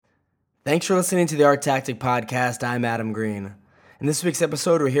Thanks for listening to the Art Tactic Podcast. I'm Adam Green. In this week's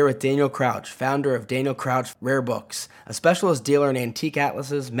episode, we're here with Daniel Crouch, founder of Daniel Crouch Rare Books, a specialist dealer in antique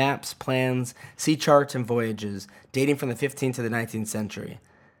atlases, maps, plans, sea charts, and voyages dating from the 15th to the 19th century.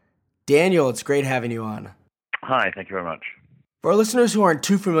 Daniel, it's great having you on. Hi, thank you very much. For our listeners who aren't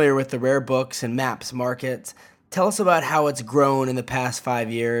too familiar with the rare books and maps market, tell us about how it's grown in the past 5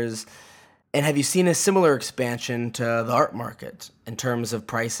 years. And have you seen a similar expansion to the art market in terms of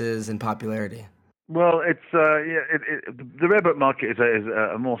prices and popularity? Well, the rare book market is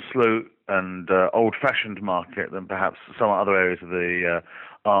a more slow and old-fashioned market than perhaps some other areas of the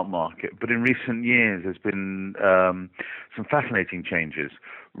art market. But in recent years, there's been some fascinating changes.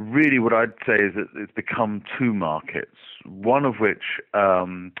 Really, what I'd say is that it's become two markets, one of which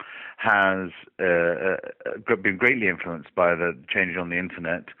has been greatly influenced by the changes on the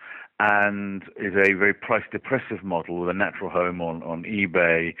internet, and is a very price-depressive model with a natural home on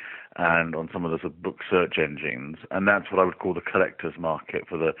eBay and on some of the sort of book search engines. And that's what I would call the collector's market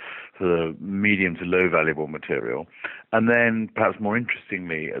for the medium to low valuable material. And then, perhaps more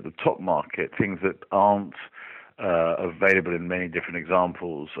interestingly, at the top market, things that aren't available in many different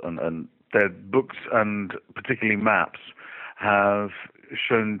examples, and their books and particularly maps have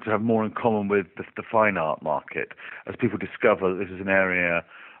shown to have more in common with the fine art market, as people discover that this is an area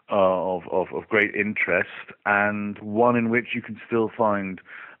of great interest, and one in which you can still find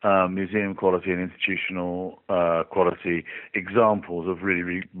museum quality and institutional quality examples of really,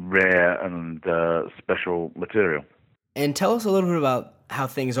 really rare and special material. And tell us a little bit about how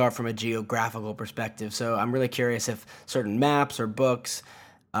things are from a geographical perspective. So I'm really curious if certain maps or books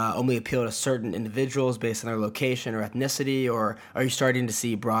only appeal to certain individuals based on their location or ethnicity, or are you starting to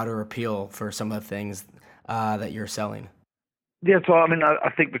see broader appeal for some of the things that you're selling? Yeah, so I mean, I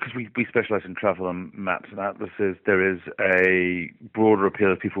think because we specialize in travel and maps and atlases, there is a broader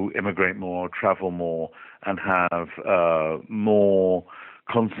appeal as people immigrate more, travel more, and have more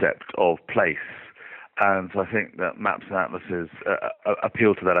concept of place. And so I think that maps and atlases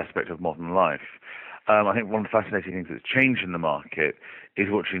appeal to that aspect of modern life. I think one of the fascinating things that's changed in the market is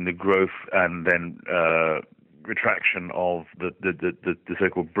watching the growth and then retraction of the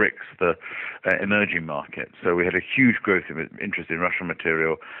so-called BRICS, the emerging market. So we had a huge growth of interest in Russian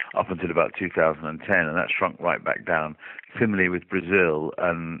material up until about 2010, and that shrunk right back down. Similarly with Brazil,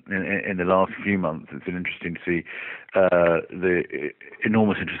 and in the last few months, it's been interesting to see the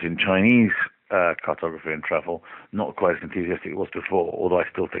enormous interest in Chinese cartography and travel, not quite as enthusiastic as it was before, although I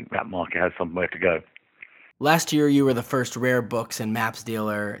still think that market has some way to go. Last year, you were the first rare books and maps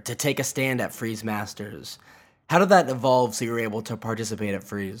dealer to take a stand at Frieze Masters. How did that evolve so you were able to participate at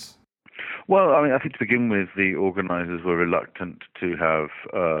Frieze? Well, I mean, I think to begin with, the organizers were reluctant to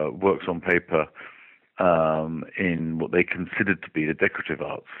have works on paper in what they considered to be the decorative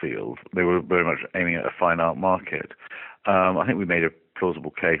arts field. They were very much aiming at a fine art market. I think we made a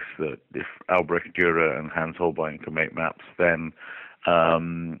plausible case that if Albrecht Dürer and Hans Holbein can make maps, then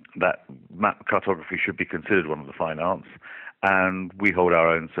that map cartography should be considered one of the fine arts. And we hold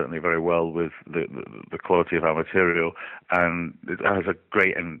our own certainly very well with the quality of our material, and it has a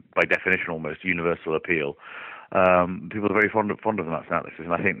great and by definition almost universal appeal. People are very fond of the maps and atlases,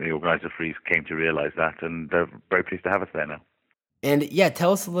 and I think the organizer of Frieze came to realize that, and they're very pleased to have us there now. And yeah,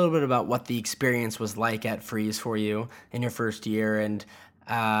 tell us a little bit about what the experience was like at Frieze for you in your first year, and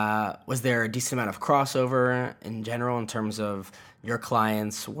was there a decent amount of crossover in general in terms of your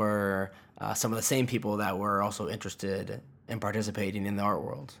clients were some of the same people that were also interested in participating in the art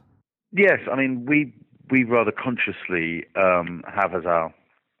world? Yes, I mean, we rather consciously have as our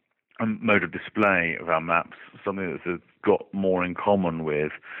mode of display of our maps something that's got more in common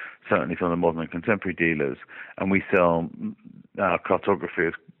with certainly some of the modern and contemporary dealers, and we sell cartography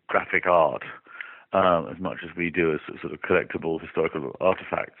as graphic art as much as we do as sort of collectible historical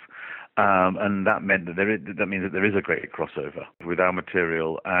artifacts. And that meant that that means that there is a great crossover with our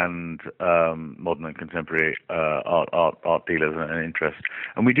material and modern and contemporary art dealers and interest.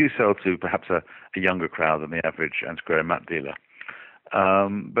 And we do sell to perhaps a younger crowd than the average antiquarian map dealer.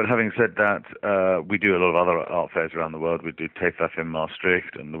 But having said that, we do a lot of other art fairs around the world. We do TAFAF in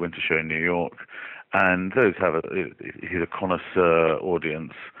Maastricht and the Winter Show in New York, and those have a connoisseur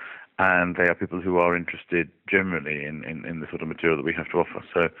audience, and they are people who are interested generally in the sort of material that we have to offer.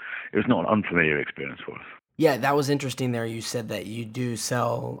 So it was not an unfamiliar experience for us. Yeah, that was interesting there. You said that you do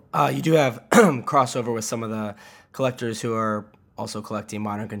sell, you do have crossover with some of the collectors who are also collecting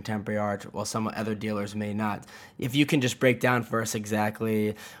modern contemporary art, while some other dealers may not. If you can just break down for us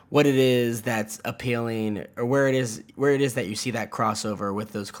exactly what it is that's appealing, or where it is that you see that crossover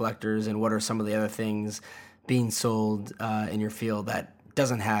with those collectors, and what are some of the other things being sold in your field that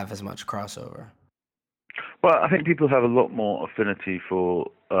doesn't have as much crossover? Well, I think people have a lot more affinity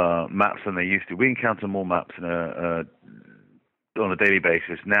for maps than they used to. We encounter more maps on a daily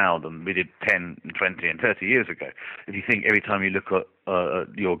basis now than we did 10, 20, and 30 years ago. If you think every time you look at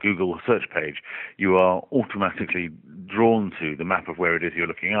your Google search page, you are automatically drawn to the map of where it is you're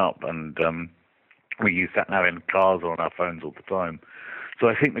looking up, and we use that now in cars or on our phones all the time. So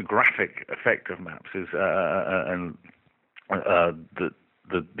I think the graphic effect of maps is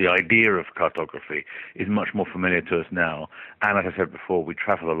the idea of cartography is much more familiar to us now. And as I said before, we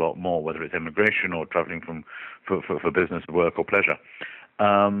travel a lot more, whether it's immigration or traveling for business, work, or pleasure.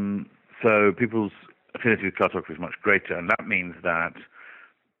 So people's affinity with cartography is much greater, and that means that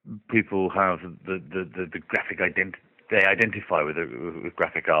people have the graphic identity. They identify with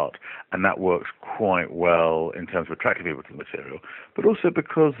graphic art, and that works quite well in terms of attracting people to the material, but also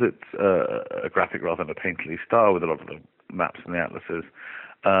because it's a graphic rather than a painterly style with a lot of the maps and the atlases,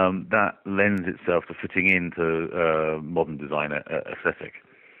 that lends itself to fitting into modern design aesthetic.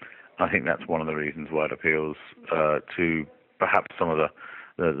 I think that's one of the reasons why it appeals to perhaps some of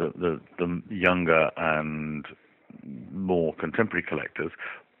the younger and more contemporary collectors.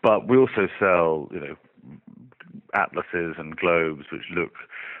 But we also sell, atlases and globes which look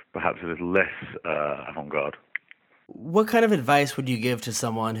perhaps a little less avant-garde. What kind of advice would you give to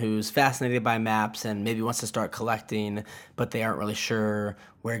someone who's fascinated by maps and maybe wants to start collecting, but they aren't really sure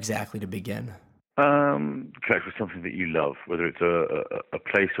where exactly to begin? Collect with something that you love, whether it's a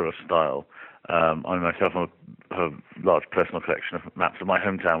place or a style. I myself have a large personal collection of maps of my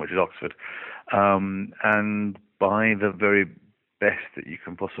hometown, which is Oxford, and buy the very best that you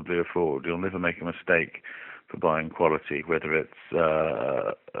can possibly afford. You'll never make a mistake for buying quality, whether it's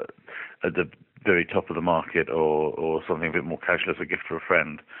at the very top of the market or something a bit more casual as a gift for a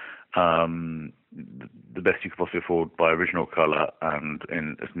friend. The best you can possibly afford by original color and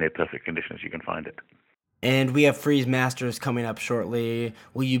in as near perfect condition as you can find it. And we have Frieze Masters coming up shortly.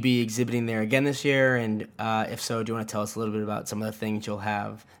 Will you be exhibiting there again this year? And if so, do you want to tell us a little bit about some of the things you'll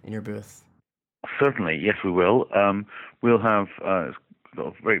have in your booth? Certainly, yes, we will. We'll have got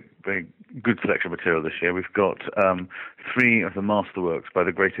a very, very good selection of material this year. We've got 3 of the masterworks by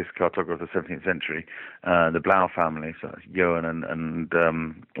the greatest cartographers of the 17th century, the Blaeu family, so that's Johann and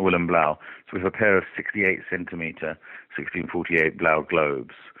Willem Blaeu. So we have a pair of 68 centimeter 1648 Blaeu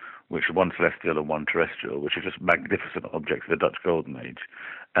globes, which are one celestial and one terrestrial, which are just magnificent objects of the Dutch Golden Age.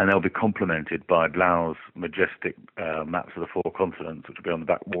 And they'll be complemented by Blau's majestic maps of the 4 continents, which will be on the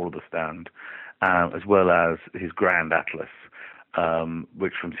back wall of the stand, as well as his Grand Atlas,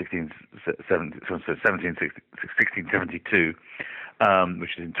 which from 1672,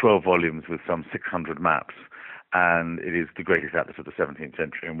 which is in 12 volumes with some 600 maps. And it is the greatest atlas of the 17th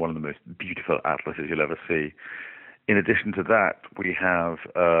century and one of the most beautiful atlases you'll ever see. In addition to that, we have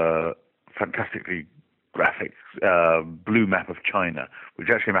a fantastically graphic blue map of China, which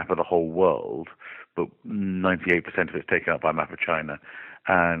is actually a map of the whole world, but 98% of it's taken up by a map of China.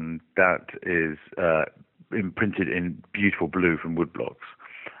 And that is imprinted in beautiful blue from woodblocks,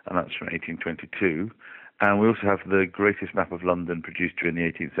 and that's from 1822. And we also have the greatest map of London produced during the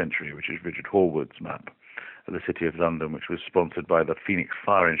 18th century, which is Richard Horwood's map of the City of London, which was sponsored by the Phoenix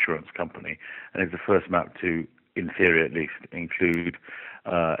Fire Insurance Company, and is the first map to, in theory at least, include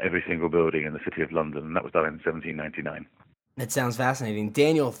every single building in the City of London, and that was done in 1799. That sounds fascinating.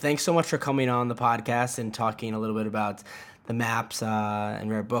 Daniel, thanks so much for coming on the podcast and talking a little bit about the maps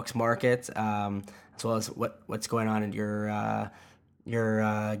and rare books market, as well as what's going on in your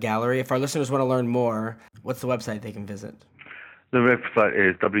gallery. If our listeners want to learn more, what's the website they can visit? The website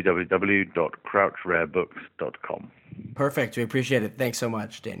is www.crouchrarebooks.com. Perfect. We appreciate it. Thanks so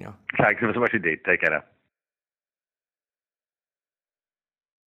much, Daniel. Thanks so much indeed. Take care now.